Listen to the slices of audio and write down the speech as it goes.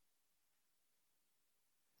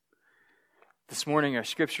This morning our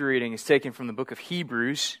scripture reading is taken from the book of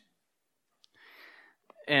Hebrews.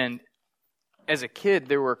 And as a kid,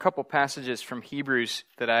 there were a couple passages from Hebrews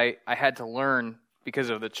that I had to learn because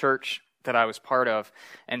of the church that I was part of.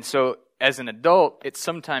 And so as an adult, it's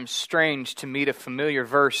sometimes strange to meet a familiar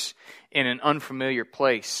verse in an unfamiliar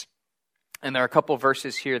place. And there are a couple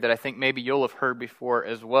verses here that I think maybe you'll have heard before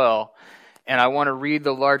as well. And I want to read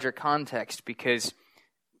the larger context because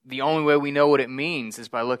the only way we know what it means is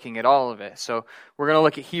by looking at all of it. So we're going to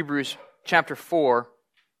look at Hebrews chapter 4,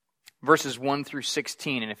 verses 1 through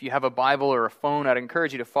 16. And if you have a Bible or a phone, I'd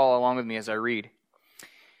encourage you to follow along with me as I read.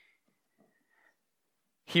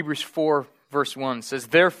 Hebrews 4, verse 1 says,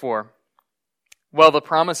 "Therefore, while the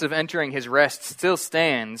promise of entering his rest still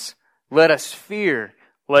stands, let us fear,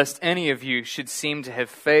 lest any of you should seem to have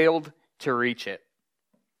failed to reach it.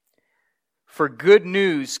 For good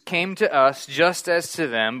news came to us just as to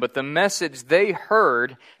them, but the message they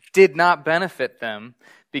heard did not benefit them,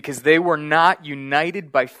 because they were not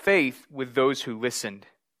united by faith with those who listened.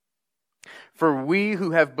 For we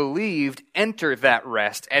who have believed enter that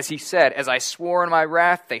rest, as he said, 'As I swore in my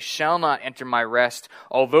wrath, they shall not enter my rest,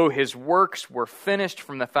 although his works were finished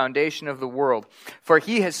from the foundation of the world. For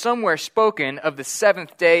he has somewhere spoken of the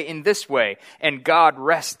seventh day in this way, and God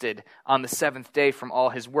rested on the seventh day from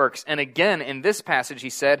all his works.' And again in this passage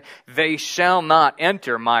he said, 'They shall not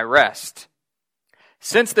enter my rest.'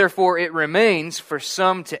 Since therefore it remains for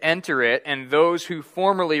some to enter it, and those who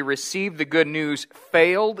formerly received the good news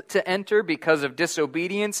failed to enter because of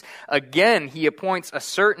disobedience, again he appoints a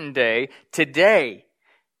certain day, today,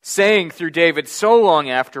 saying through David so long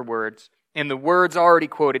afterwards, in the words already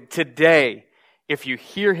quoted, 'Today, if you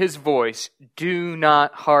hear his voice, do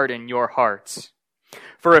not harden your hearts.'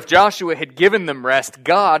 For if Joshua had given them rest,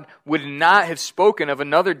 God would not have spoken of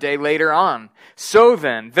another day later on. So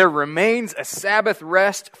then, there remains a Sabbath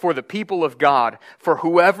rest for the people of God. For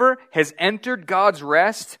whoever has entered God's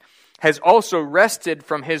rest has also rested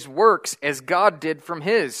from his works as God did from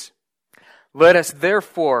his. Let us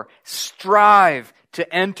therefore strive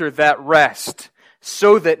to enter that rest,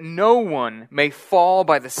 so that no one may fall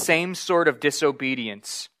by the same sort of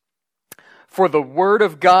disobedience. For the word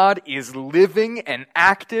of God is living and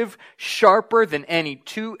active, sharper than any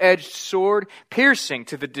two-edged sword, piercing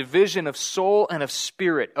to the division of soul and of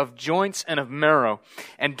spirit, of joints and of marrow,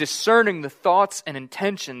 and discerning the thoughts and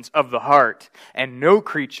intentions of the heart. And no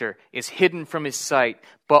creature is hidden from his sight,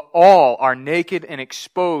 but all are naked and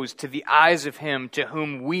exposed to the eyes of him to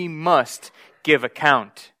whom we must give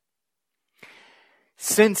account.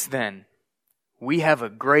 Since then, we have a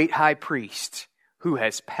great high priest who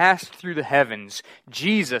has passed through the heavens,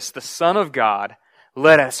 Jesus, the Son of God.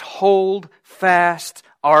 Let us hold fast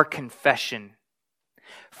our confession.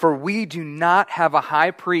 For we do not have a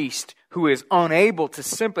high priest who is unable to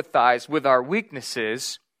sympathize with our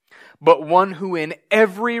weaknesses, but one who in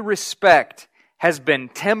every respect has been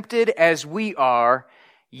tempted as we are,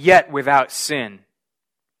 yet without sin.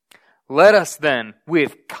 Let us then,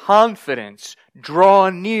 with confidence,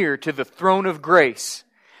 draw near to the throne of grace,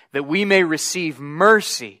 that we may receive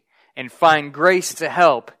mercy and find grace to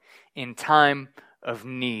help in time of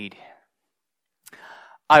need."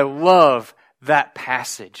 I love that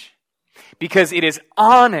passage because it is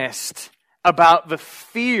honest about the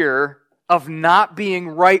fear of not being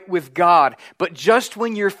right with God. But just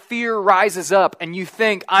when your fear rises up and you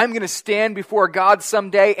think, I'm going to stand before God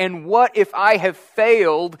someday, and what if I have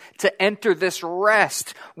failed to enter this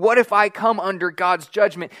rest? What if I come under God's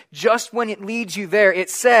judgment? Just when it leads you there, it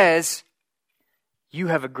says, you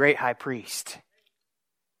have a great high priest.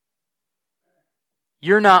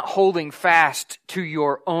 You're not holding fast to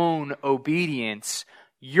your own obedience.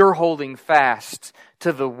 You're holding fast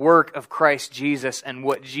to the work of Christ Jesus and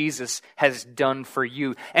what Jesus has done for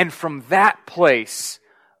you. And from that place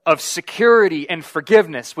of security and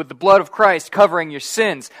forgiveness with the blood of Christ covering your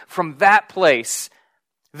sins, from that place,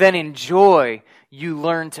 then in joy, you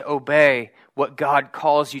learn to obey what God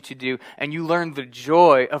calls you to do, and you learn the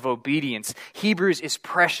joy of obedience. Hebrews is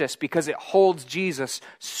precious because it holds Jesus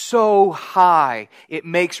so high. It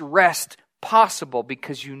makes rest possible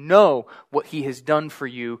because you know what he has done for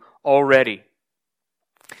you already.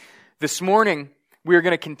 This morning, we are going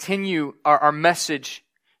to continue our message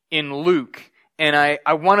in Luke. And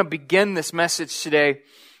I want to begin this message today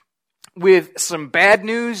with some bad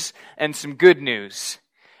news and some good news.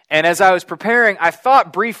 And as I was preparing, I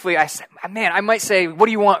thought briefly, I said, man, I might say, what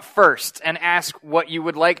do you want first? And ask what you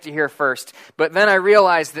would like to hear first. But then I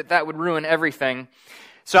realized that would ruin everything.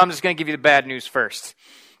 So I'm just going to give you the bad news first.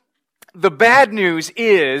 The bad news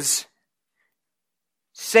is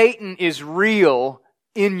Satan is real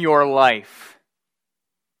in your life.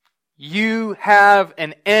 You have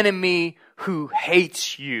an enemy who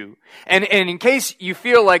hates you. And in case you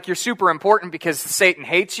feel like you're super important because Satan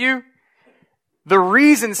hates you, the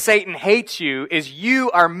reason Satan hates you is you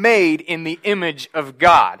are made in the image of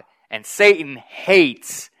God. And Satan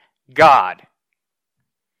hates God.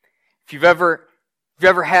 If you've ever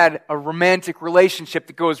had a romantic relationship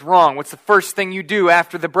that goes wrong, what's the first thing you do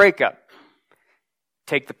after the breakup?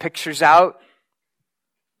 Take the pictures out,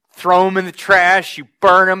 throw them in the trash, you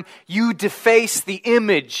burn them, you deface the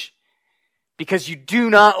image because you do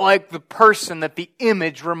not like the person that the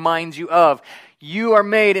image reminds you of. You are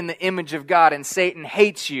made in the image of God, and Satan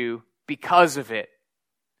hates you because of it.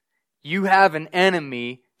 You have an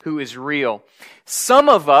enemy who is real. Some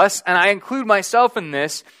of us, and I include myself in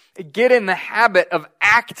this, get in the habit of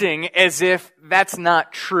acting as if that's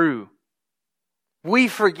not true. We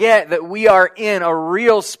forget that we are in a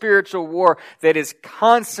real spiritual war that is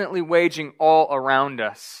constantly waging all around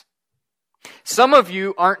us. Some of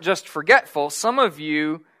you aren't just forgetful. Some of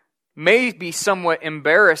you may be somewhat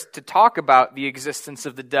embarrassed to talk about the existence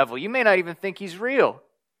of the devil. You may not even think he's real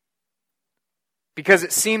because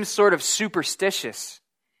it seems sort of superstitious.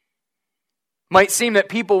 Might seem that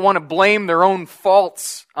people want to blame their own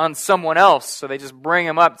faults on someone else, so they just bring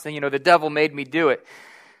him up and say, the devil made me do it.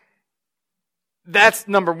 That's,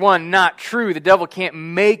 number one, not true. The devil can't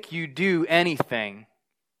make you do anything.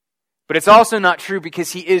 But it's also not true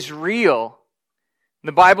because he is real.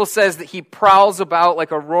 The Bible says that he prowls about like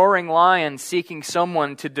a roaring lion seeking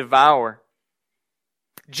someone to devour.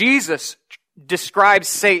 Jesus describes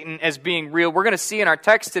Satan as being real. We're going to see in our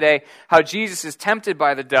text today how Jesus is tempted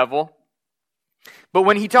by the devil. But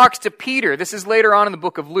when he talks to Peter, this is later on in the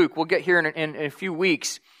book of Luke, we'll get here in a few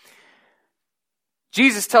weeks,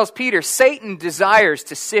 Jesus tells Peter, Satan desires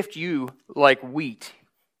to sift you like wheat.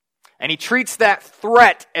 And he treats that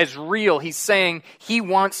threat as real. He's saying he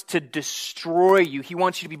wants to destroy you. He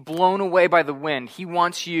wants you to be blown away by the wind. He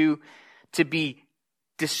wants you to be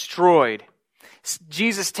destroyed.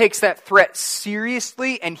 Jesus takes that threat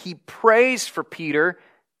seriously, and he prays for Peter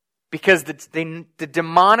because the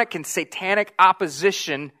demonic and satanic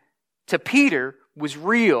opposition to Peter was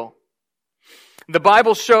real. The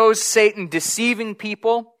Bible shows Satan deceiving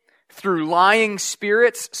people through lying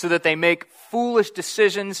spirits so that they make foolish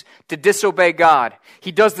decisions to disobey God.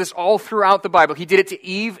 He does this all throughout the Bible. He did it to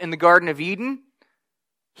Eve in the Garden of Eden.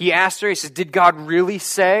 He asked her, he says, did God really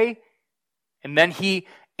say? And then he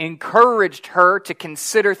encouraged her to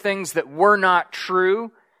consider things that were not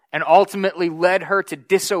true and ultimately led her to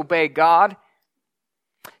disobey God.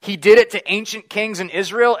 He did it to ancient kings in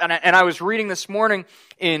Israel. And I was reading this morning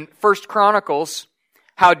in 1 Chronicles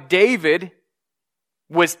how David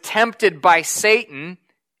was tempted by Satan.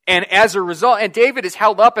 And as a result, and David is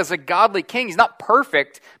held up as a godly king. He's not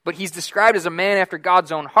perfect, but he's described as a man after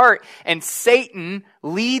God's own heart. And Satan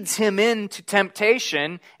leads him into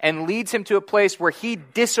temptation and leads him to a place where he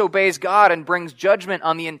disobeys God and brings judgment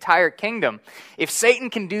on the entire kingdom. If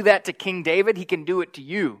Satan can do that to King David, he can do it to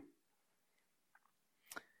you.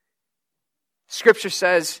 Scripture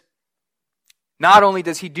says, not only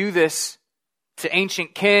does he do this to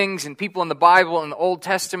ancient kings and people in the Bible and the Old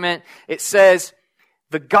Testament, it says,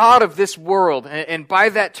 the God of this world, and by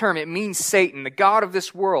that term it means Satan, the God of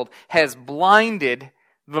this world has blinded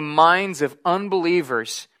the minds of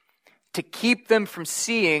unbelievers to keep them from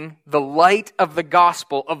seeing the light of the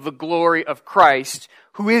gospel of the glory of Christ,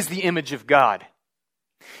 who is the image of God.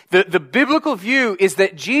 The biblical view is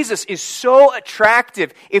that Jesus is so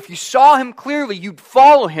attractive, if you saw him clearly, you'd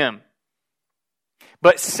follow him.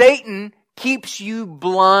 But Satan keeps you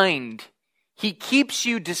blind. He keeps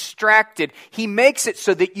you distracted. He makes it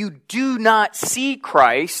so that you do not see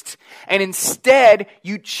Christ, and instead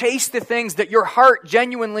you chase the things that your heart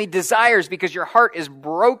genuinely desires because your heart is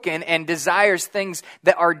broken and desires things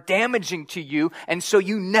that are damaging to you, and so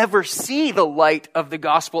you never see the light of the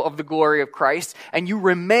gospel of the glory of Christ, and you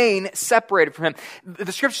remain separated from him.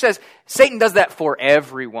 The scripture says Satan does that for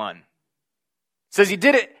everyone. It says he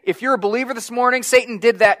did it, if you're a believer this morning, Satan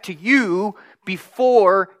did that to you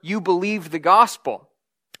before you believed the gospel.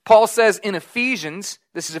 Paul says in Ephesians,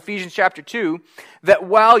 this is Ephesians chapter 2, that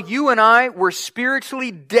while you and I were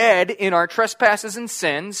spiritually dead in our trespasses and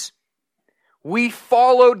sins, we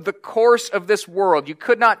followed the course of this world. You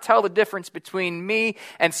could not tell the difference between me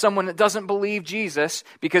and someone that doesn't believe Jesus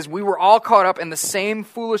because we were all caught up in the same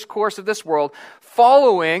foolish course of this world,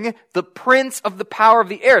 following the prince of the power of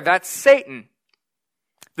the air. That's Satan.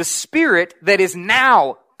 The spirit that is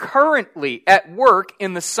now currently at work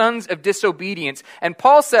in the sons of disobedience. And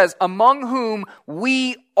Paul says, among whom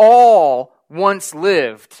we all once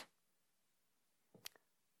lived,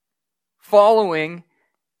 following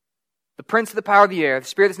the prince of the power of the air, the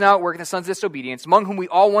spirit that's now at work in the sons of disobedience, among whom we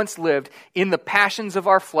all once lived in the passions of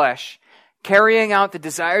our flesh, carrying out the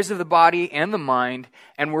desires of the body and the mind,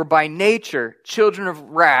 and were by nature children of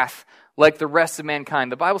wrath like the rest of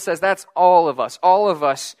mankind. The Bible says that's all of us. All of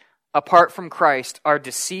us, apart from Christ, are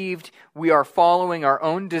deceived. We are following our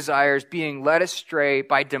own desires, being led astray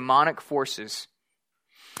by demonic forces.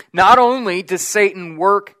 Not only does Satan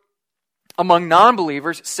work among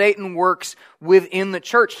non-believers, Satan works within the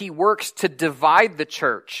church. He works to divide the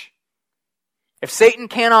church. If Satan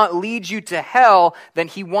cannot lead you to hell, then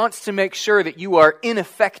he wants to make sure that you are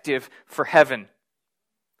ineffective for heaven.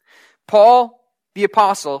 Paul, the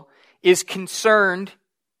apostle, is concerned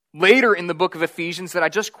later in the book of Ephesians that I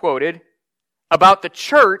just quoted about the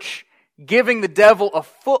church giving the devil a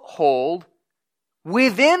foothold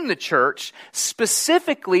within the church,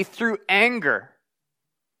 specifically through anger.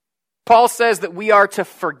 Paul says that we are to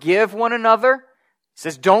forgive one another. He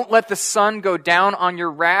says, don't let the sun go down on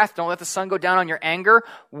your wrath. Don't let the sun go down on your anger.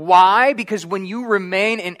 Why? Because when you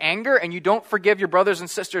remain in anger and you don't forgive your brothers and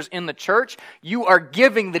sisters in the church, you are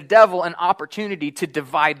giving the devil an opportunity to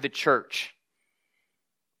divide the church.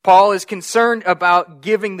 Paul is concerned about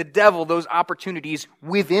giving the devil those opportunities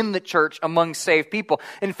within the church among saved people.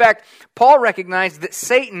 In fact, Paul recognized that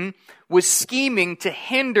Satan was scheming to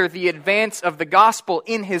hinder the advance of the gospel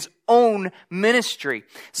in his own ministry.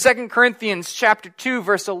 2 Corinthians chapter 2,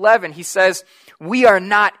 verse 11, he says, we are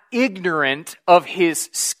not ignorant of his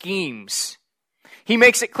schemes. He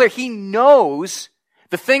makes it clear he knows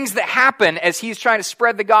the things that happen as he's trying to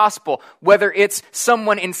spread the gospel, whether it's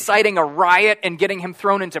someone inciting a riot and getting him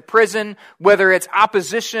thrown into prison, whether it's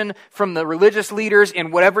opposition from the religious leaders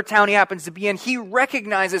in whatever town he happens to be in, he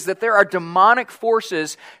recognizes that there are demonic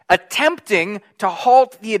forces attempting to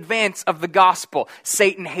halt the advance of the gospel.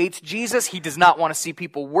 Satan hates Jesus. He does not want to see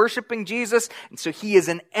people worshiping Jesus, and so he is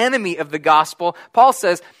an enemy of the gospel. Paul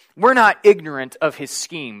says, we're not ignorant of his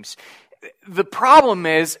schemes. The problem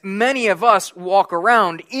is, many of us walk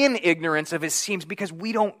around in ignorance of his schemes because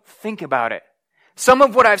we don't think about it. Some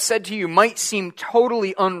of what I've said to you might seem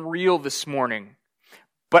totally unreal this morning,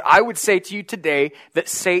 but I would say to you today that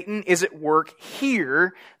Satan is at work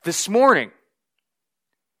here this morning.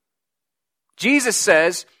 Jesus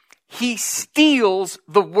says he steals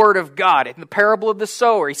the word of God. In the parable of the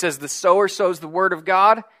sower, he says the sower sows the word of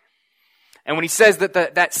God. And when he says that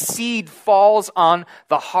that seed falls on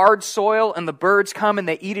the hard soil and the birds come and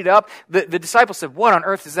they eat it up, the disciples said, what on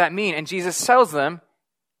earth does that mean? And Jesus tells them,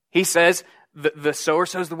 he says, the sower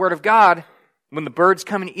sows the word of God. When the birds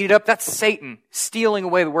come and eat it up, that's Satan stealing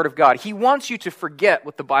away the word of God. He wants you to forget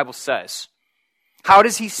what the Bible says. How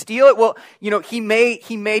does he steal it? Well, he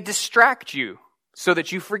may distract you so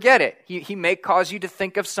that you forget it. He may cause you to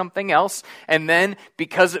think of something else, and then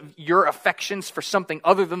because of your affections for something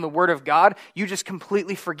other than the Word of God, you just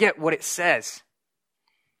completely forget what it says.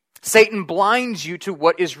 Satan blinds you to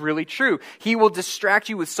what is really true. He will distract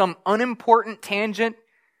you with some unimportant tangent.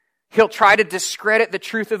 He'll try to discredit the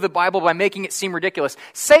truth of the Bible by making it seem ridiculous.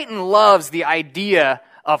 Satan loves the idea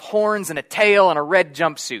of horns and a tail and a red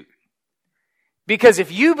jumpsuit. Because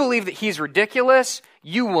if you believe that he's ridiculous,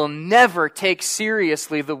 you will never take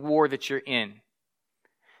seriously the war that you're in.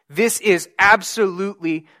 This is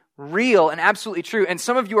absolutely real and absolutely true. And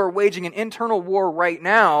some of you are waging an internal war right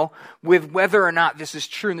now with whether or not this is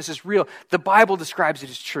true and this is real. The Bible describes it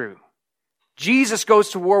as true. Jesus goes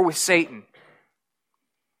to war with Satan.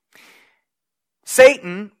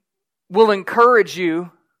 Satan will encourage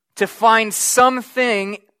you to find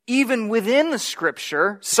something even within the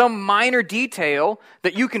Scripture, some minor detail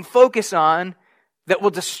that you can focus on that will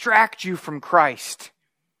distract you from Christ.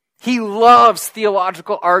 He loves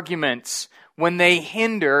theological arguments when they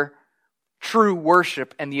hinder true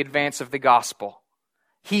worship and the advance of the gospel.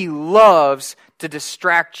 He loves to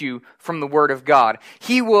distract you from the Word of God.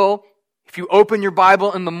 He will, if you open your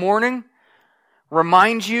Bible in the morning,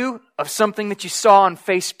 remind you of something that you saw on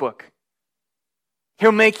Facebook.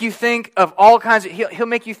 He'll make you think of all kinds of, he'll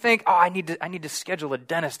make you think, I need to schedule a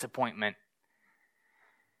dentist appointment.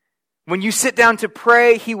 When you sit down to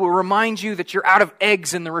pray, he will remind you that you're out of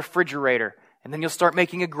eggs in the refrigerator. And then you'll start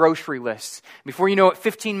making a grocery list. Before you know it,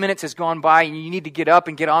 15 minutes has gone by and you need to get up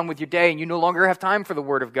and get on with your day and you no longer have time for the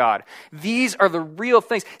Word of God. These are the real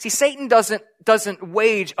things. See, Satan doesn't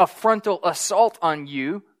wage a frontal assault on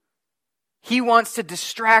you. He wants to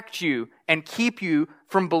distract you and keep you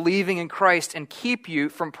from believing in Christ and keep you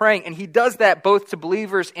from praying. And he does that both to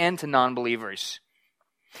believers and to non-believers.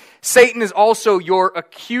 Satan is also your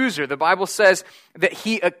accuser. The Bible says that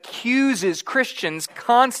he accuses Christians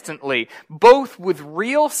constantly, both with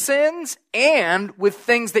real sins and with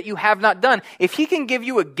things that you have not done. If he can give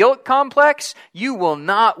you a guilt complex, you will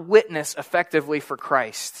not witness effectively for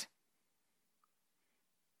Christ.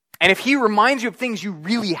 And if he reminds you of things you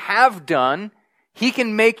really have done, he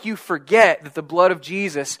can make you forget that the blood of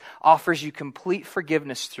Jesus offers you complete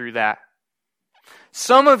forgiveness through that.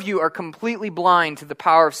 Some of you are completely blind to the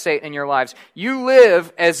power of Satan in your lives. You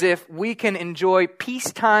live as if we can enjoy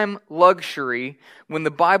peacetime luxury when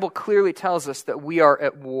the Bible clearly tells us that we are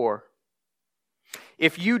at war.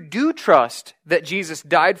 If you do trust that Jesus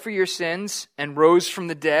died for your sins and rose from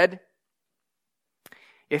the dead,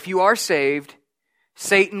 if you are saved,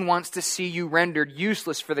 Satan wants to see you rendered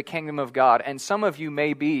useless for the kingdom of God. And some of you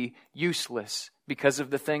may be useless because of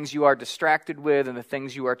the things you are distracted with and the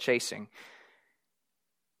things you are chasing.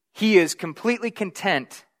 He is completely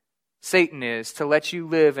content, Satan is, to let you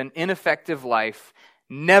live an ineffective life,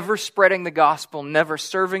 never spreading the gospel, never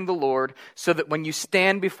serving the Lord, so that when you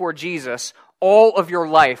stand before Jesus, all of your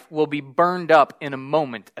life will be burned up in a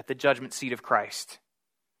moment at the judgment seat of Christ.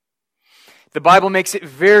 The Bible makes it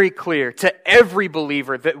very clear to every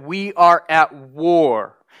believer that we are at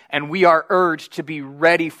war, and we are urged to be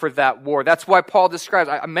ready for that war. That's why Paul describes,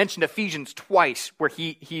 I mentioned Ephesians twice, where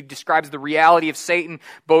he describes the reality of Satan,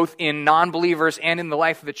 both in non-believers and in the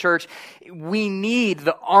life of the church. We need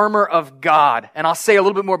the armor of God. And I'll say a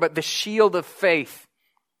little bit more about the shield of faith,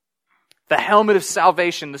 the helmet of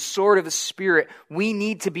salvation, the sword of the Spirit. We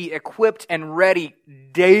need to be equipped and ready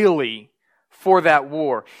daily for that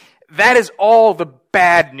war. That is all the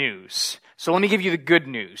bad news. So let me give you the good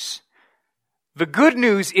news. The good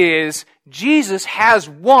news is Jesus has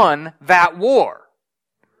won that war.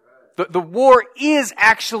 The war is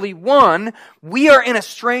actually won. We are in a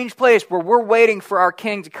strange place where we're waiting for our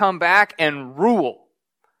king to come back and rule.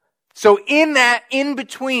 So in that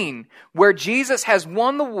in-between, where Jesus has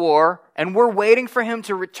won the war and we're waiting for him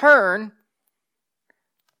to return,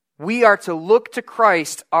 we are to look to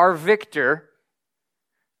Christ, our victor,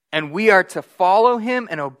 and we are to follow him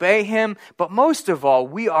and obey him, but most of all,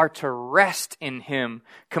 we are to rest in him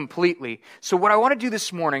completely. So what I want to do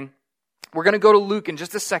this morning, we're going to go to Luke in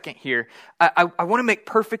just a second here. I want to make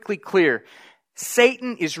perfectly clear,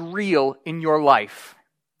 Satan is real in your life.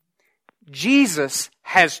 Jesus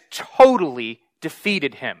has totally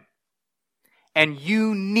defeated him. And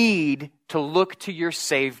you need to look to your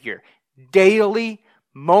Savior daily,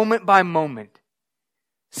 moment by moment.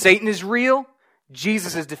 Satan is real.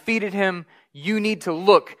 Jesus has defeated him. You need to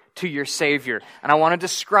look to your Savior. And I want to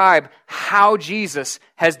describe how Jesus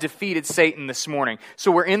has defeated Satan this morning.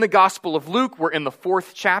 So we're in the Gospel of Luke. We're in the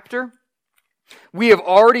 4th chapter. We have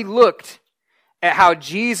already looked at how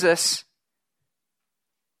Jesus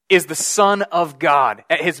is the Son of God.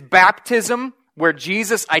 At his baptism, where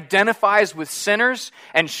Jesus identifies with sinners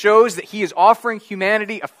and shows that he is offering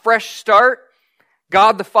humanity a fresh start,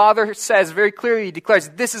 God the Father says very clearly, he declares,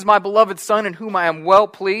 "This is my beloved Son in whom I am well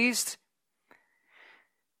pleased."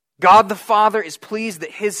 God the Father is pleased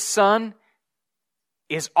that his Son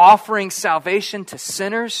is offering salvation to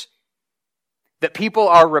sinners, that people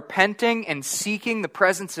are repenting and seeking the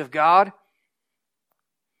presence of God.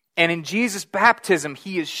 And in Jesus' baptism,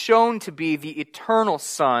 he is shown to be the eternal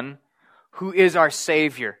Son who is our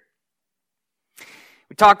Savior.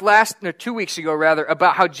 We talked 2 weeks ago,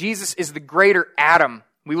 about how Jesus is the greater Adam.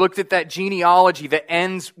 We looked at that genealogy that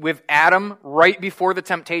ends with Adam right before the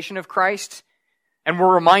temptation of Christ. And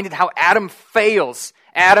we're reminded how Adam fails.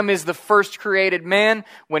 Adam is the first created man.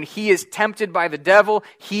 When he is tempted by the devil,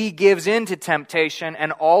 he gives in to temptation,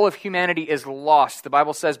 and all of humanity is lost. The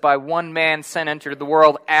Bible says, by one man sin entered the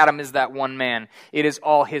world. Adam is that one man. It is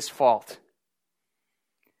all his fault.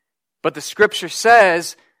 But the Scripture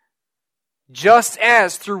says, just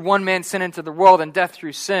as through one man sin into the world and death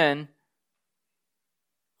through sin,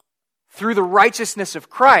 through the righteousness of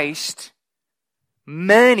Christ,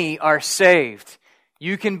 many are saved.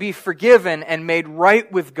 You can be forgiven and made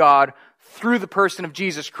right with God through the person of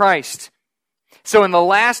Jesus Christ. So in the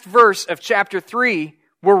last verse of chapter 3,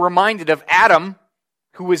 we're reminded of Adam,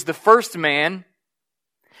 who was the first man.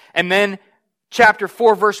 And then chapter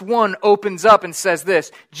 4, verse 1 opens up and says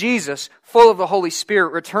this: Jesus, full of the Holy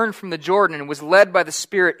Spirit, returned from the Jordan and was led by the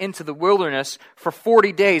Spirit into the wilderness for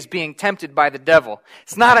 40 days, being tempted by the devil.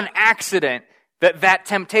 It's not an accident that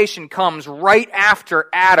temptation comes right after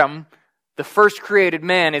Adam, the first created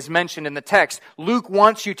man, is mentioned in the text. Luke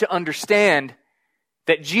wants you to understand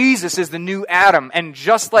that Jesus is the new Adam. And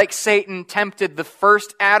just like Satan tempted the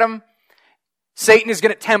first Adam, Satan is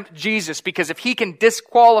going to tempt Jesus, because if he can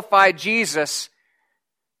disqualify Jesus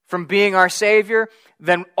from being our Savior,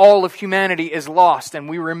 then all of humanity is lost and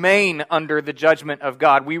we remain under the judgment of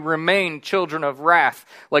God. We remain children of wrath,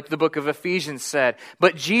 like the book of Ephesians said.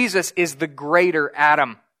 But Jesus is the greater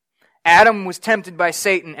Adam. Adam was tempted by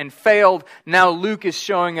Satan and failed. Now Luke is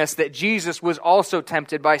showing us that Jesus was also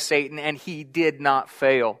tempted by Satan and he did not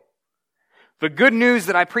fail. The good news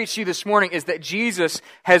that I preach to you this morning is that Jesus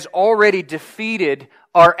has already defeated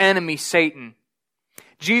our enemy Satan.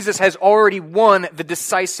 Jesus has already won the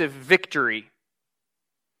decisive victory.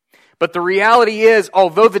 But the reality is,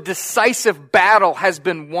 although the decisive battle has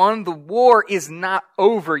been won, the war is not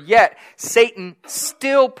over yet. Satan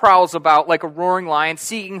still prowls about like a roaring lion,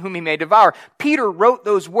 seeking whom he may devour. Peter wrote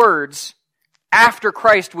those words after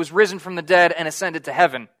Christ was risen from the dead and ascended to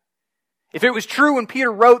heaven. If it was true when Peter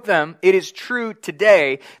wrote them, it is true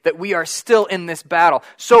today that we are still in this battle.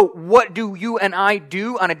 So what do you and I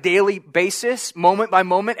do on a daily basis, moment by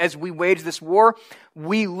moment, as we wage this war?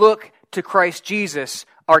 We look to Christ Jesus,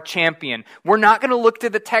 our champion. We're not going to look to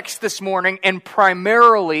the text this morning and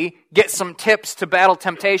primarily get some tips to battle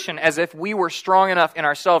temptation as if we were strong enough in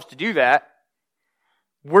ourselves to do that.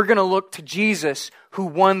 We're going to look to Jesus who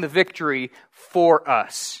won the victory for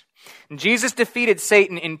us. And Jesus defeated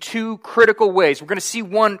Satan in two critical ways. We're going to see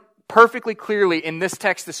one perfectly clearly in this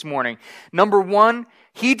text this morning. Number one,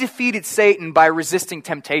 he defeated Satan by resisting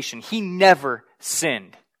temptation. He never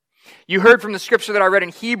sinned. You heard from the scripture that I read in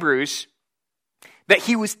Hebrews that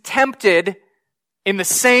he was tempted in the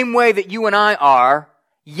same way that you and I are,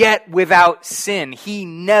 yet without sin. He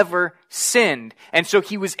never sinned. And so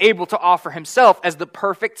he was able to offer himself as the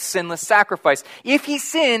perfect sinless sacrifice. If he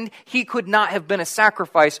sinned, he could not have been a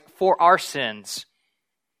sacrifice for our sins.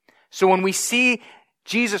 So when we see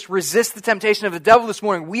Jesus resist the temptation of the devil this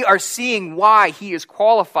morning, we are seeing why he is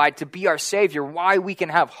qualified to be our Savior, why we can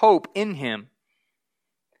have hope in him.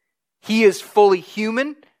 He is fully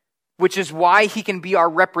human, which is why he can be our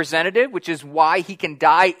representative, which is why he can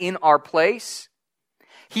die in our place.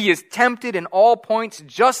 He is tempted in all points,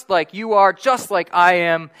 just like you are, just like I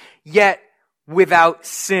am, yet without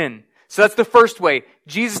sin. So that's the first way.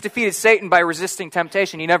 Jesus defeated Satan by resisting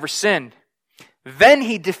temptation. He never sinned. Then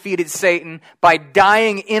he defeated Satan by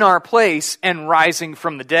dying in our place and rising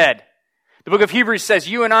from the dead. The book of Hebrews says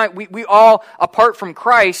you and I, we all, apart from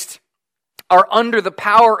Christ, are under the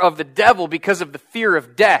power of the devil because of the fear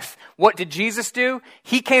of death. What did Jesus do?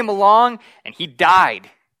 He came along and he died.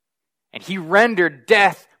 And he rendered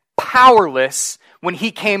death powerless when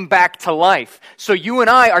he came back to life. So you and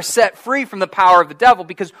I are set free from the power of the devil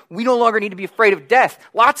because we no longer need to be afraid of death.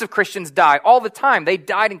 Lots of Christians die all the time. They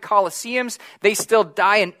died in Colosseums. They still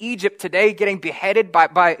die in Egypt today getting beheaded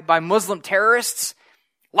by Muslim terrorists.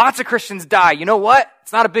 Lots of Christians die. You know what?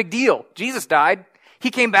 It's not a big deal. Jesus died.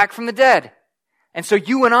 He came back from the dead. And so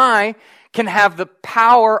you and I can have the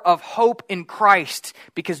power of hope in Christ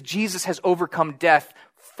because Jesus has overcome death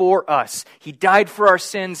for us. He died for our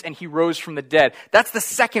sins and he rose from the dead. That's the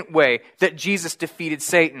second way that Jesus defeated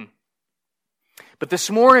Satan. But this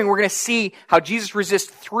morning we're going to see how Jesus resists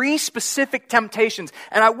three specific temptations.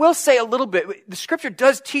 And I will say a little bit, the scripture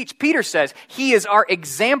does teach, Peter says, he is our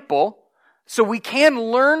example. So we can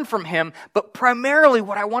learn from him, but primarily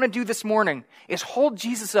what I want to do this morning is hold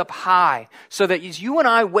Jesus up high so that as you and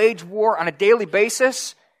I wage war on a daily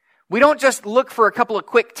basis, we don't just look for a couple of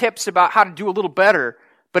quick tips about how to do a little better,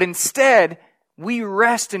 but instead we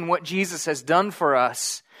rest in what Jesus has done for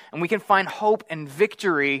us, and we can find hope and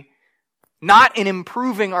victory not in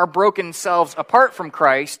improving our broken selves apart from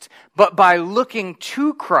Christ, but by looking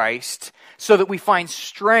to Christ so that we find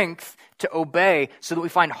strength to obey, so that we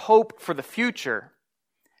find hope for the future,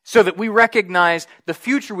 so that we recognize the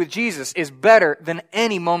future with Jesus is better than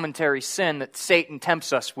any momentary sin that Satan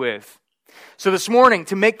tempts us with. So this morning,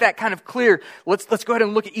 to make that kind of clear, let's go ahead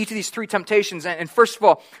and look at each of these three temptations. And first of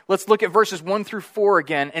all, let's look at verses 1 through 4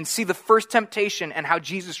 again and see the first temptation and how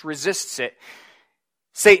Jesus resists it.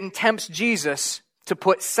 Satan tempts Jesus to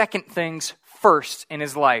put second things first in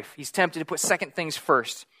his life. He's tempted to put second things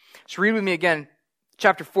first. So read with me again.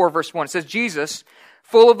 Chapter 4, verse 1. It says, Jesus,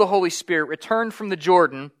 full of the Holy Spirit, returned from the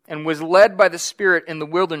Jordan and was led by the Spirit in the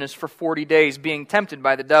wilderness for 40 days, being tempted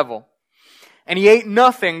by the devil. And he ate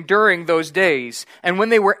nothing during those days. And when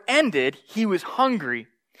they were ended, he was hungry.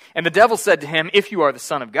 And the devil said to him, if you are the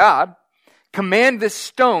Son of God, command this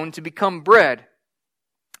stone to become bread.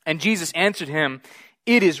 And Jesus answered him,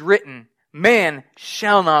 it is written, man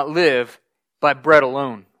shall not live by bread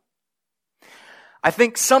alone. I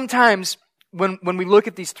think sometimes when we look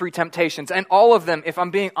at these three temptations, and all of them, if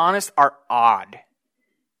I'm being honest, are odd.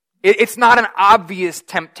 It's not an obvious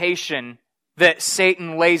temptation that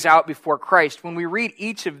Satan lays out before Christ. When we read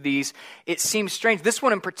each of these, it seems strange. This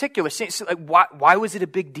one in particular, why was it a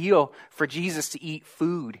big deal for Jesus to eat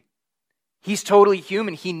food? He's totally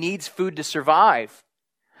human. He needs food to survive.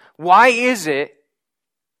 Why is it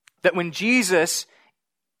that when Jesus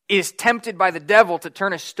is tempted by the devil to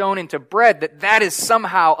turn a stone into bread, that is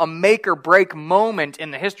somehow a make or break moment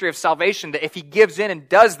in the history of salvation, that if he gives in and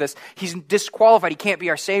does this, he's disqualified. He can't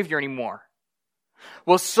be our Savior anymore.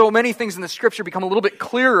 Well, so many things in the Scripture become a little bit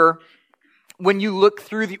clearer when you look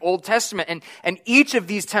through the Old Testament. And each of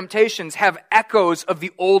these temptations have echoes of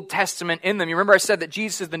the Old Testament in them. You remember I said that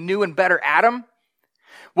Jesus is the new and better Adam?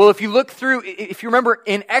 Well, if you look through, if you remember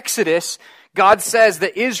in Exodus, God says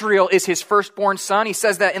that Israel is his firstborn son. He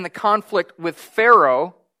says that in the conflict with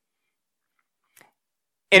Pharaoh.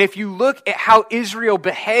 And if you look at how Israel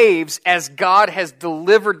behaves as God has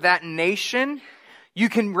delivered that nation, you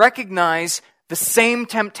can recognize the same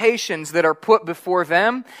temptations that are put before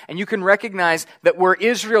them. And you can recognize that where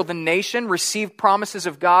Israel, the nation, received promises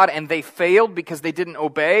of God and they failed because they didn't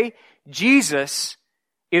obey, Jesus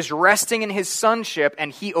is resting in his sonship,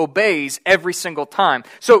 and he obeys every single time.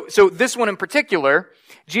 So this one in particular,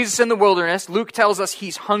 Jesus in the wilderness, Luke tells us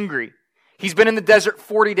he's hungry. He's been in the desert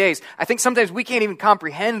 40 days. I think sometimes we can't even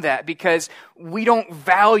comprehend that because we don't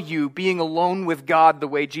value being alone with God the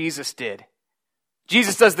way Jesus did.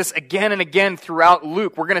 Jesus does this again and again throughout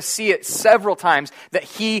Luke. We're going to see it several times that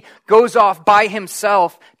he goes off by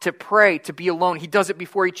himself to pray, to be alone. He does it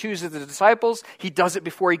before he chooses the disciples. He does it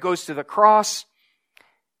before he goes to the cross.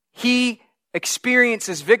 He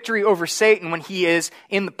experiences victory over Satan when he is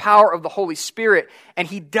in the power of the Holy Spirit. And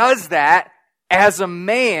he does that as a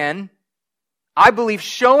man, I believe,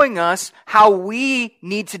 showing us how we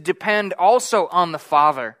need to depend also on the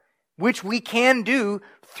Father, which we can do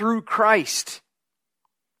through Christ.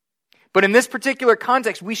 But in this particular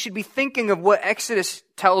context, we should be thinking of what Exodus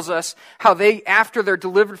tells us, how they, after they're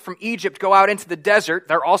delivered from Egypt, go out into the desert.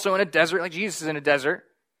 They're also in a desert, like Jesus is in a desert.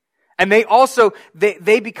 And they also,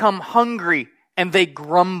 they become hungry and they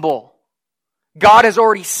grumble. God has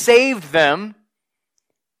already saved them,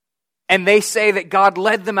 and they say that God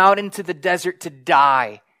led them out into the desert to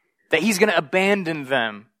die, that he's going to abandon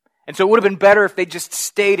them. And so it would have been better if they just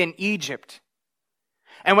stayed in Egypt.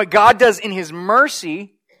 And what God does in his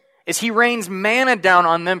mercy is he rains manna down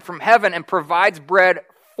on them from heaven and provides bread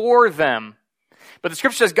for them. But the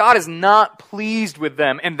Scripture says God is not pleased with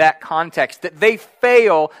them in that context, that they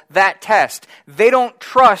fail that test. They don't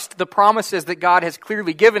trust the promises that God has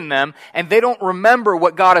clearly given them, and they don't remember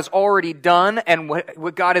what God has already done and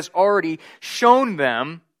what God has already shown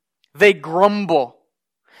them. They grumble.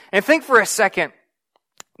 And think for a second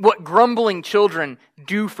what grumbling children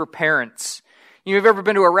do for parents. You've ever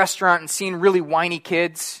been to a restaurant and seen really whiny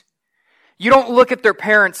kids? You don't look at their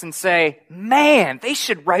parents and say, man, they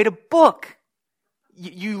should write a book.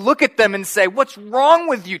 You look at them and say, what's wrong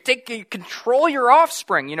with you? Control your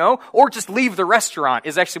offspring, or just leave the restaurant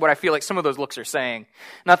is actually what I feel like some of those looks are saying.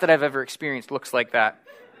 Not that I've ever experienced looks like that.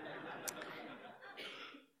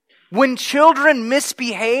 When children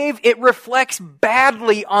misbehave, it reflects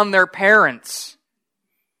badly on their parents.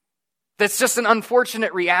 That's just an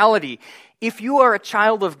unfortunate reality. If you are a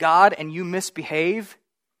child of God and you misbehave,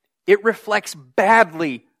 it reflects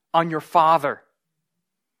badly on your Father.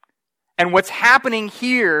 And what's happening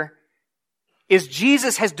here is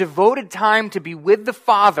Jesus has devoted time to be with the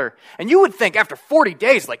Father. And you would think after 40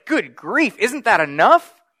 days, like, good grief, isn't that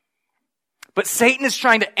enough? But Satan is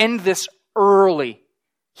trying to end this early.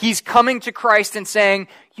 He's coming to Christ and saying,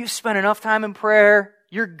 you've spent enough time in prayer,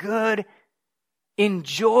 you're good.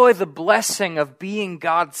 Enjoy the blessing of being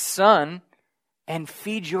God's son and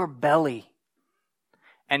feed your belly.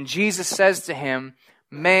 And Jesus says to him,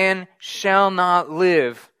 man shall not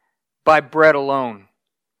live by bread alone.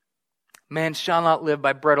 Man shall not live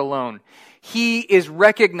by bread alone. He is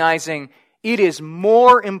recognizing it is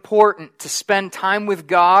more important to spend time with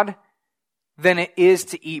God than it is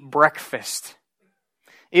to eat breakfast.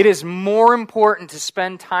 It is more important to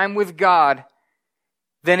spend time with God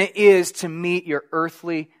than it is to meet your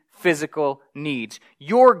earthly, physical needs.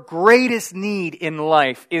 Your greatest need in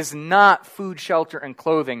life is not food, shelter, and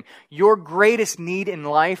clothing. Your greatest need in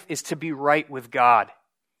life is to be right with God.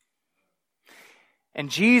 And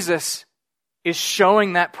Jesus is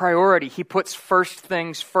showing that priority. He puts first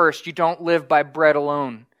things first. You don't live by bread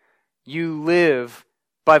alone. You live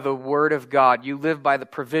by the Word of God. You live by the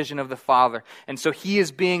provision of the Father. And so he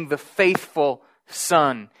is being the faithful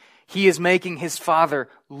son. He is making his Father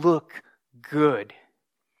look good.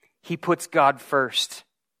 He puts God first.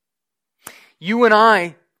 You and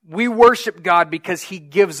I, we worship God because he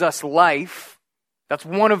gives us life. That's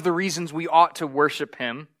one of the reasons we ought to worship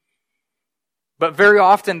him. But very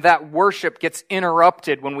often that worship gets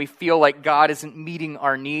interrupted when we feel like God isn't meeting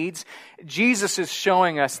our needs. Jesus is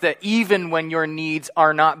showing us that even when your needs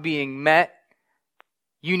are not being met,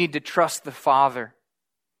 you need to trust the Father.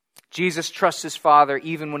 Jesus trusts his Father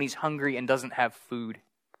even when he's hungry and doesn't have food.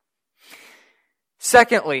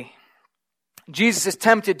 Secondly, Jesus is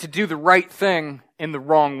tempted to do the right thing in the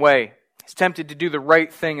wrong way. He's tempted to do the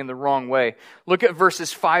right thing in the wrong way. Look at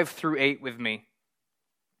verses 5 through 8 with me.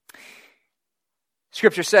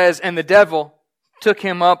 Scripture says, "And the devil took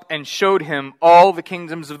him up and showed him all the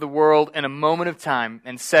kingdoms of the world in a moment of time,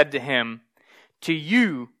 and said to him, 'To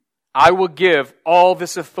you I will give all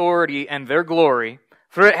this authority and their glory,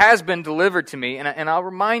 for it has been delivered to me.'" And I'll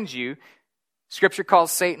remind you, Scripture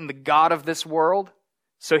calls Satan the god of this world.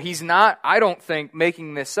 So he's not, I don't think,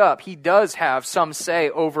 making this up. He does have some say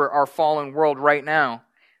over our fallen world right now.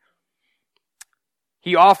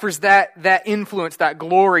 He offers that influence, that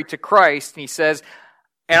glory to Christ, and he says,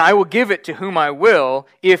 "And I will give it to whom I will.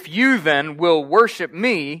 If you then will worship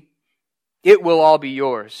me, it will all be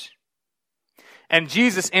yours." And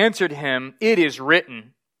Jesus answered him, "It is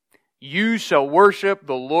written, 'You shall worship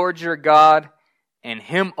the Lord your God, and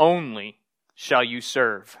him only shall you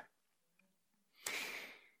serve.'"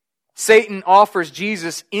 Satan offers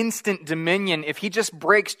Jesus instant dominion if he just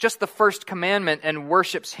breaks just the first commandment and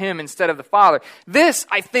worships him instead of the Father. This,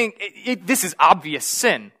 I think, this is obvious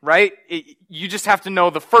sin, right? You just have to know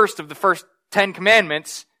the first of the first 10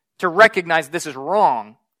 commandments to recognize this is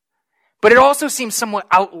wrong. But it also seems somewhat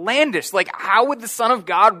outlandish. Like, how would the Son of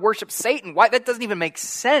God worship Satan? Why? That doesn't even make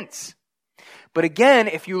sense. But again,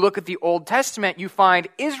 if you look at the Old Testament, you find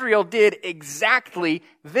Israel did exactly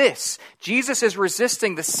this. Jesus is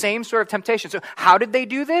resisting the same sort of temptation. So how did they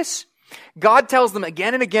do this? God tells them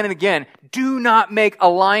again and again and again, do not make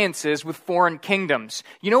alliances with foreign kingdoms.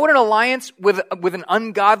 You know what an alliance with an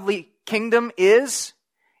ungodly kingdom is?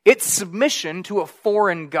 It's submission to a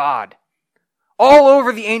foreign god. All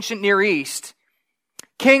over the ancient Near East,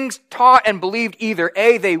 kings taught and believed either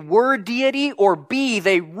A, they were deity, or B,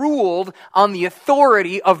 they ruled on the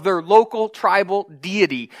authority of their local tribal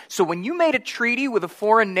deity. So when you made a treaty with a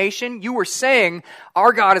foreign nation, you were saying,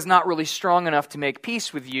 our God is not really strong enough to make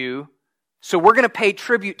peace with you, so we're going to pay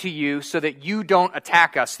tribute to you so that you don't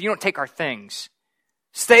attack us, so you don't take our things.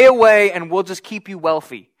 Stay away and we'll just keep you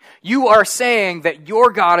wealthy. You are saying that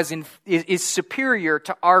your God is superior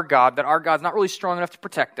to our God, that our God's not really strong enough to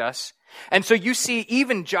protect us. And so you see,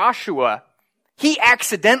 even Joshua, he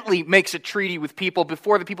accidentally makes a treaty with people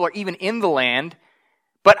before the people are even in the land.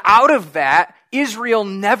 But out of that, Israel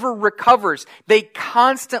never recovers. They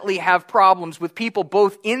constantly have problems with people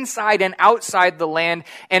both inside and outside the land,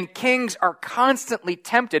 and kings are constantly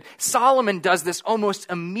tempted. Solomon does this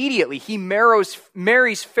almost immediately. He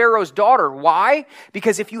marries Pharaoh's daughter. Why?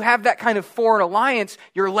 Because if you have that kind of foreign alliance,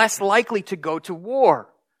 you're less likely to go to war.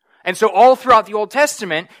 And so all throughout the Old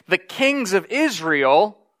Testament, the kings of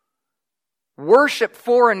Israel worship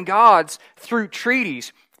foreign gods through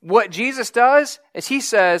treaties. What Jesus does is he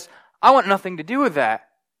says, I want nothing to do with that.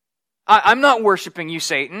 I'm not worshiping you,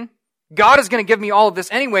 Satan. God is going to give me all of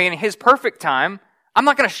this anyway in his perfect time. I'm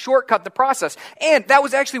not going to shortcut the process. And that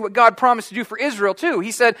was actually what God promised to do for Israel too.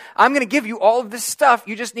 He said, I'm going to give you all of this stuff.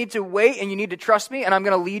 You just need to wait and you need to trust me, and I'm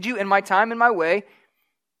going to lead you in my time and my way.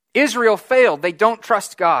 Israel failed. They don't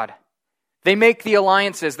trust God. They make the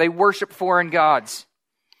alliances. They worship foreign gods.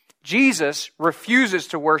 Jesus refuses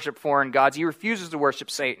to worship foreign gods. He refuses to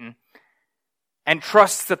worship Satan and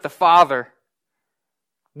trusts that the Father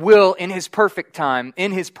will, in his perfect time,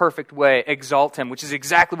 in his perfect way, exalt him, which is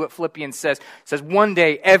exactly what Philippians says. It says, one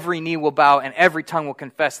day every knee will bow and every tongue will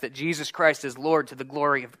confess that Jesus Christ is Lord, to the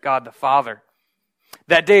glory of God the Father.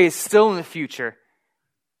 That day is still in the future,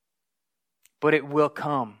 but it will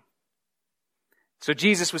come. So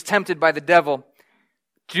Jesus was tempted by the devil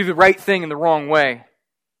to do the right thing in the wrong way.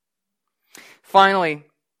 Finally,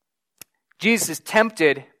 Jesus is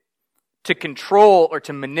tempted to control or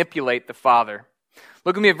to manipulate the Father.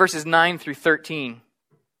 Look at me at verses 9 through 13.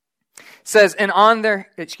 It says,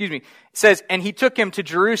 and he took him to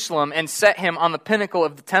Jerusalem and set him on the pinnacle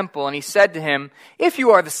of the temple, and he said to him, if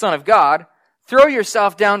you are the Son of God, throw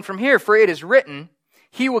yourself down from here, for it is written,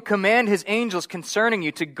 he will command his angels concerning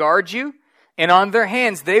you to guard you, and on their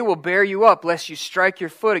hands they will bear you up, lest you strike your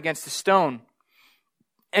foot against a stone.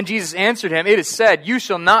 And Jesus answered him, it is said, you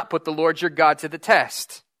shall not put the Lord your God to the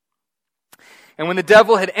test. And when the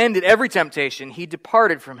devil had ended every temptation, he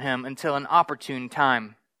departed from him until an opportune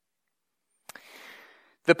time.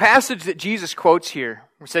 The passage that Jesus quotes here,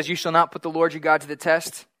 where it says, you shall not put the Lord your God to the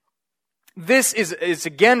test, This is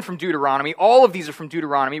again from Deuteronomy. All of these are from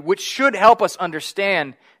Deuteronomy, which should help us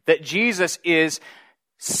understand that Jesus is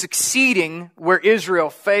succeeding where Israel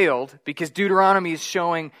failed, because Deuteronomy is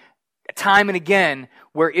showing time and again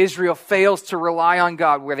where Israel fails to rely on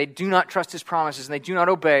God, where they do not trust His promises and they do not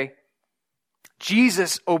obey.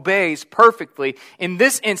 Jesus obeys perfectly. In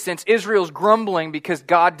this instance, Israel's grumbling because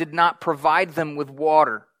God did not provide them with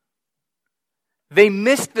water. They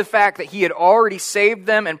missed the fact that He had already saved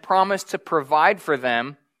them and promised to provide for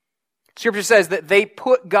them. Scripture says that they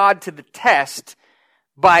put God to the test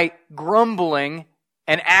by grumbling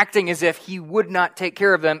and acting as if He would not take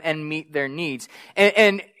care of them and meet their needs.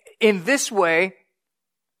 And in this way,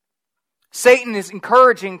 Satan is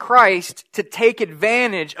encouraging Christ to take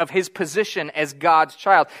advantage of His position as God's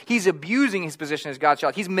child. He's abusing His position as God's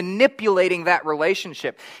child. He's manipulating that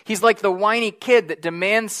relationship. He's like the whiny kid that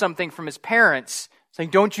demands something from his parents,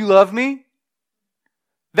 saying, "Don't you love me?"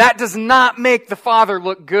 That does not make the Father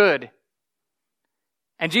look good.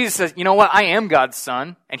 And Jesus says, you know what? I am God's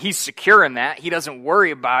son, and He's secure in that. He doesn't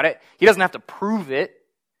worry about it. He doesn't have to prove it.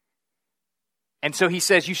 And so He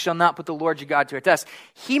says, you shall not put the Lord your God to a test.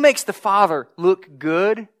 He makes the Father look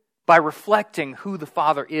good by reflecting who the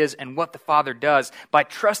Father is and what the Father does, by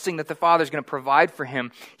trusting that the Father is going to provide for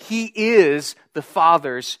him. He is the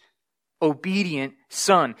Father's obedient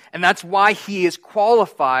Son. And that's why He is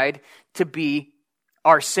qualified to be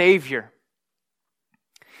our Savior.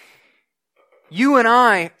 You and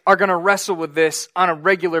I are going to wrestle with this on a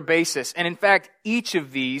regular basis. And in fact, each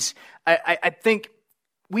of these, I think,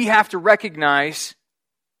 we have to recognize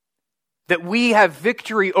that we have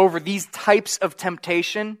victory over these types of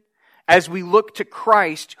temptation as we look to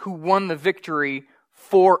Christ who won the victory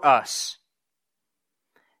for us.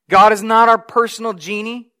 God is not our personal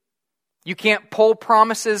genie. You can't pull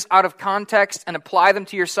promises out of context and apply them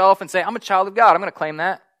to yourself and say, I'm a child of God, I'm going to claim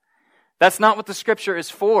that. That's not what the Scripture is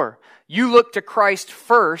for. You look to Christ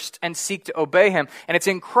first and seek to obey Him. And it's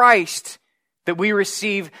in Christ that we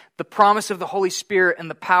receive the promise of the Holy Spirit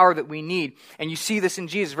and the power that we need. And you see this in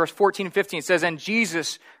Jesus. Verse 14 and 15, it says, and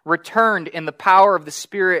Jesus returned in the power of the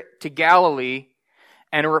Spirit to Galilee,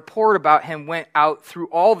 and a report about Him went out through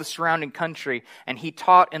all the surrounding country, and He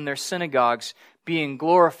taught in their synagogues, being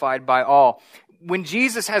glorified by all. When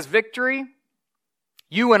Jesus has victory,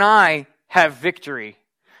 you and I have victory.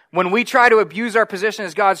 When we try to abuse our position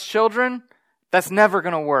as God's children, that's never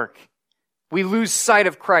going to work. We lose sight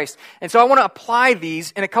of Christ. And so I want to apply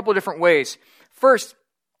these in a couple of different ways. First,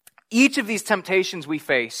 each of these temptations we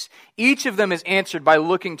face, each of them is answered by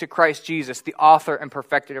looking to Christ Jesus, the author and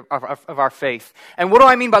perfecter of our faith. And what do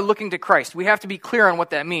I mean by looking to Christ? We have to be clear on what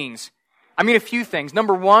that means. I mean a few things.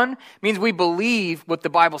 Number one means we believe what the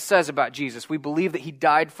Bible says about Jesus. We believe that He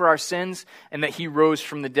died for our sins and that He rose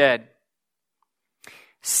from the dead.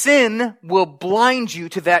 Sin will blind you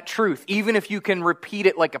to that truth, even if you can repeat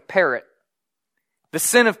it like a parrot. The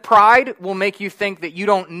sin of pride will make you think that you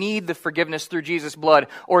don't need the forgiveness through Jesus' blood,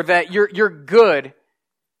 or that you're good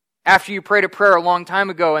after you prayed a prayer a long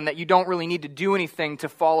time ago and that you don't really need to do anything to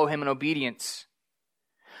follow Him in obedience.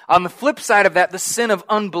 On the flip side of that, the sin of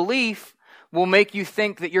unbelief will make you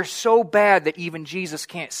think that you're so bad that even Jesus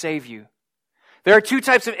can't save you. There are two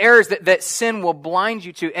types of errors that sin will blind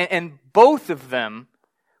you to, and both of them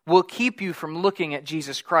will keep you from looking at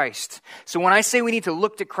Jesus Christ. So when I say we need to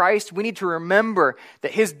look to Christ, we need to remember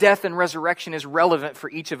that His death and resurrection is relevant for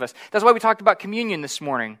each of us. That's why we talked about communion this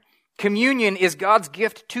morning. Communion is God's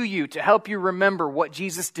gift to you to help you remember what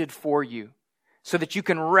Jesus did for you, so that you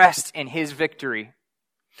can rest in His victory.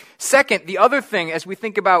 Second, the other thing, as we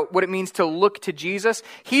think about what it means to look to Jesus,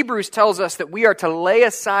 Hebrews tells us that we are to lay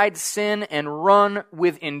aside sin and run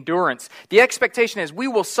with endurance. The expectation is we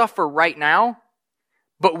will suffer right now,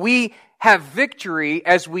 but we have victory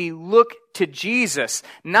as we look to Jesus,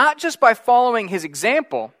 not just by following His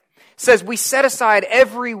example. It says we set aside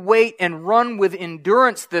every weight and run with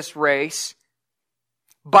endurance this race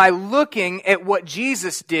by looking at what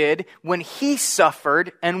Jesus did when He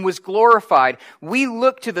suffered and was glorified. We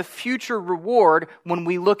look to the future reward when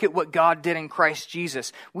we look at what God did in Christ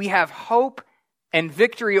Jesus. We have hope and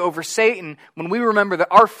victory over Satan when we remember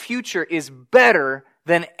that our future is better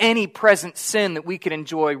than any present sin that we could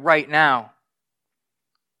enjoy right now.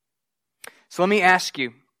 So let me ask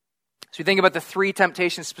you, as we think about the three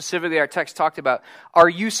temptations specifically our text talked about, are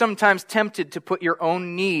you sometimes tempted to put your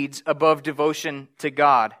own needs above devotion to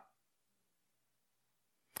God?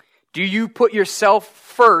 Do you put yourself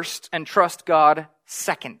first and trust God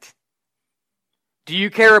second? Do you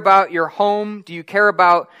care about your home? Do you care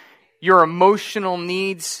about your emotional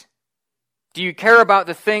needs? Do you care about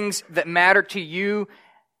the things that matter to you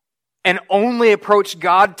and only approach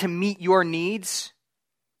God to meet your needs,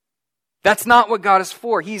 that's not what God is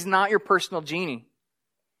for. He's not your personal genie.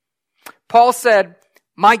 Paul said,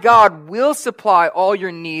 my God will supply all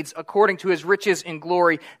your needs according to his riches in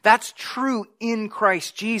glory. That's true in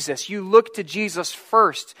Christ Jesus. You look to Jesus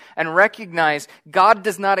first and recognize God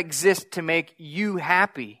does not exist to make you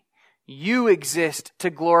happy. You exist to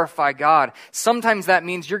glorify God. Sometimes that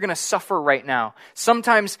means you're going to suffer right now.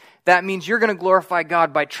 Sometimes that means you're going to glorify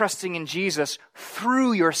God by trusting in Jesus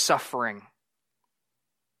through your suffering.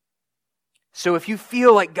 So if you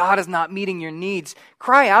feel like God is not meeting your needs,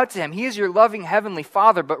 cry out to him. He is your loving heavenly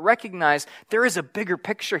Father, but recognize there is a bigger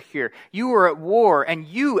picture here. You are at war, and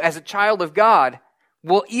you, as a child of God,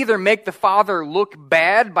 will either make the Father look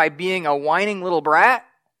bad by being a whining little brat,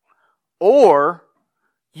 or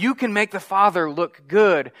you can make the Father look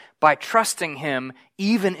good by trusting him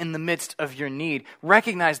even in the midst of your need.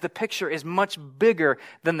 Recognize the picture is much bigger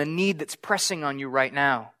than the need that's pressing on you right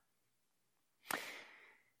now.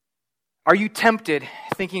 Are you tempted,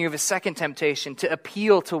 thinking of a second temptation, to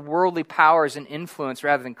appeal to worldly powers and influence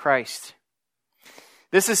rather than Christ?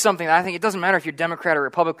 This is something that I think it doesn't matter if you're Democrat or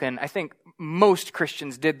Republican. I think most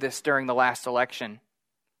Christians did this during the last election.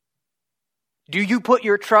 Do you put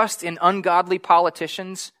your trust in ungodly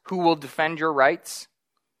politicians who will defend your rights?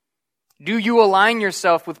 Do you align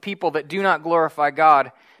yourself with people that do not glorify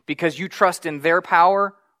God because you trust in their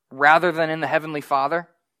power rather than in the Heavenly Father?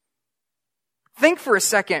 Think for a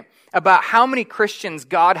second about how many Christians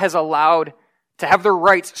God has allowed to have their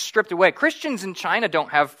rights stripped away. Christians in China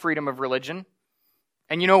don't have freedom of religion.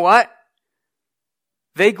 And you know what?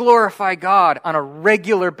 They glorify God on a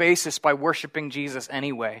regular basis by worshiping Jesus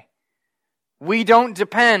anyway. We don't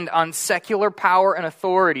depend on secular power and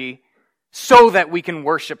authority so that we can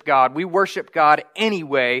worship God. We worship God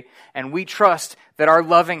anyway, and we trust that our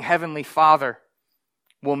loving Heavenly Father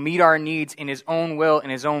will meet our needs in His own will, in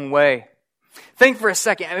His own way. Think for a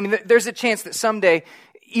second. I mean, there's a chance that someday,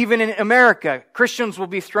 even in America, Christians will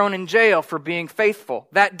be thrown in jail for being faithful.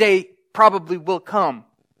 That day probably will come.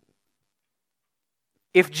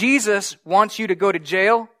 If Jesus wants you to go to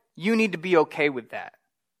jail, you need to be okay with that.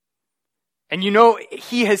 And you know,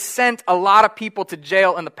 He has sent a lot of people to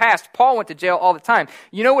jail in the past. Paul went to jail all the time.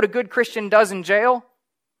 You know what a good Christian does in jail?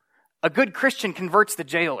 A good Christian converts the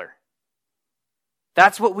jailer.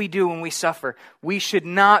 That's what we do when we suffer. We should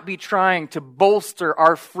not be trying to bolster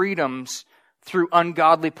our freedoms through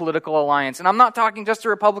ungodly political alliance. And I'm not talking just to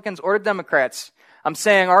Republicans or to Democrats. I'm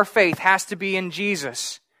saying our faith has to be in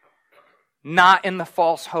Jesus, not in the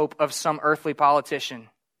false hope of some earthly politician.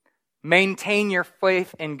 Maintain your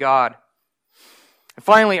faith in God. And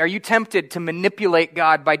finally, are you tempted to manipulate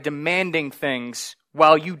God by demanding things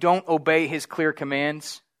while you don't obey His clear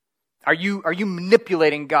commands? Are you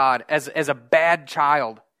manipulating God as a bad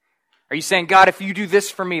child? Are you saying, God, if you do this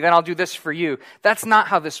for me, then I'll do this for you? That's not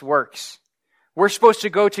how this works. We're supposed to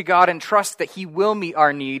go to God and trust that He will meet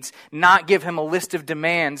our needs, not give Him a list of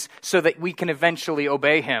demands so that we can eventually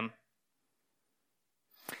obey Him.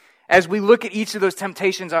 As we look at each of those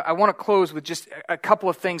temptations, I want to close with just a couple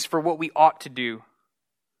of things for what we ought to do.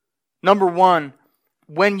 Number one,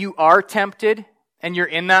 when you are tempted and you're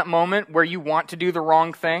in that moment where you want to do the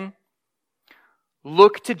wrong thing,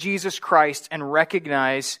 look to Jesus Christ and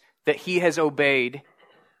recognize that He has obeyed,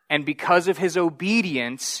 and because of His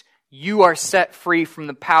obedience, you are set free from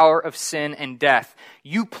the power of sin and death.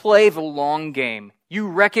 You play the long game. You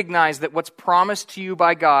recognize that what's promised to you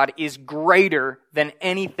by God is greater than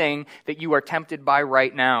anything that you are tempted by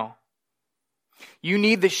right now. You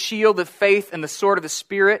need the shield of faith and the sword of the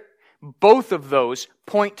Spirit. Both of those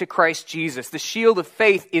point to Christ Jesus. The shield of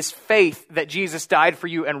faith is faith that Jesus died for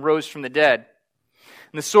you and rose from the dead.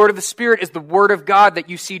 And the sword of the Spirit is the Word of God that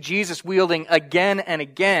you see Jesus wielding again and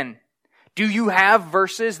again. Do you have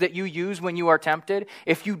verses that you use when you are tempted?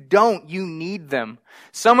 If you don't, you need them.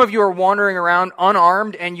 Some of you are wandering around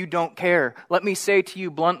unarmed and you don't care. Let me say to you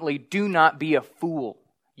bluntly, do not be a fool.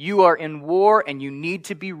 You are in war and you need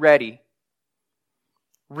to be ready.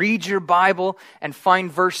 Read your Bible and find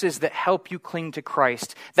verses that help you cling to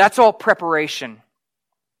Christ. That's all preparation.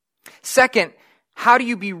 Second, how do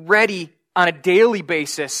you be ready on a daily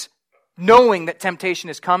basis, knowing that temptation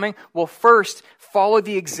is coming? Well, first, follow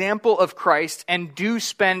the example of Christ and do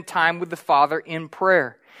spend time with the Father in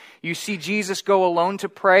prayer. You see Jesus go alone to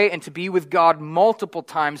pray and to be with God multiple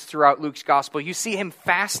times throughout Luke's gospel. You see Him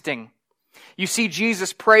fasting. You see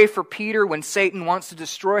Jesus pray for Peter when Satan wants to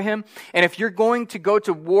destroy him. And if you're going to go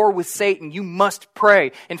to war with Satan, you must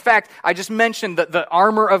pray. In fact, I just mentioned the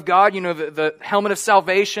armor of God, the helmet of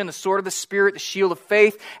salvation, the sword of the Spirit, the shield of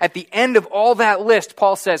faith. At the end of all that list,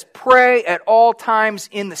 Paul says, pray at all times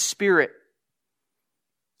in the Spirit.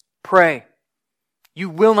 Pray. You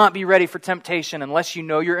will not be ready for temptation unless you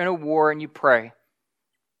know you're in a war and you pray.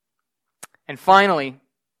 And finally,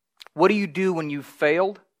 what do you do when you've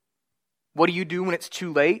failed? What do you do when it's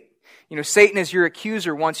too late? Satan as your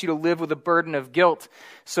accuser wants you to live with a burden of guilt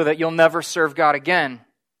so that you'll never serve God again.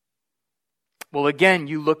 Well, again,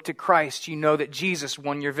 you look to Christ. You know that Jesus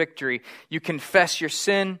won your victory. You confess your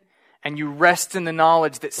sin and you rest in the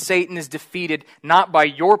knowledge that Satan is defeated not by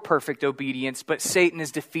your perfect obedience, but Satan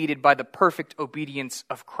is defeated by the perfect obedience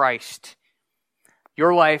of Christ.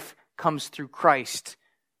 Your life comes through Christ,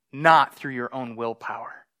 not through your own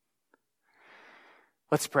willpower.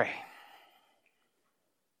 Let's pray.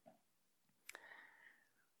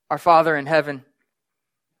 Our Father in heaven,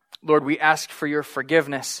 Lord, we ask for your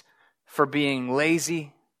forgiveness for being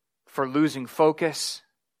lazy, for losing focus,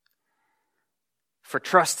 for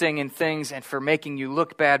trusting in things and for making you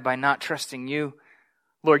look bad by not trusting you.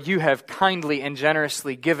 Lord, you have kindly and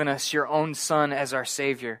generously given us your own Son as our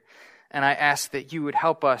Savior, and I ask that you would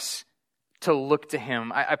help us to look to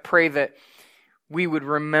him. I pray that we would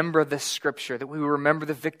remember this scripture, that we would remember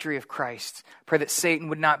the victory of Christ. Pray that Satan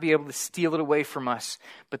would not be able to steal it away from us,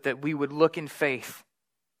 but that we would look in faith.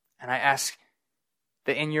 And I ask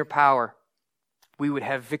that in your power, we would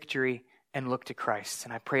have victory and look to Christ.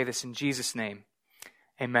 And I pray this in Jesus' name.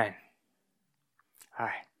 Amen. All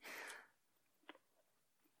right.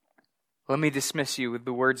 Let me dismiss you with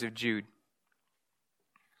the words of Jude.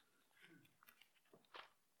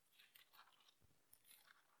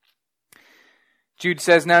 Jude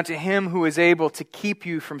says, "Now to him who is able to keep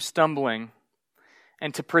you from stumbling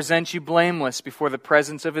and to present you blameless before the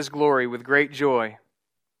presence of his glory with great joy,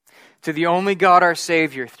 to the only God our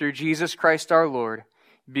Savior, through Jesus Christ our Lord,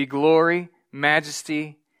 be glory,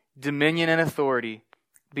 majesty, dominion, and authority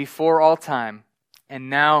before all time, and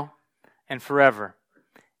now and forever.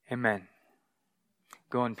 Amen."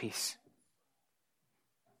 Go in peace.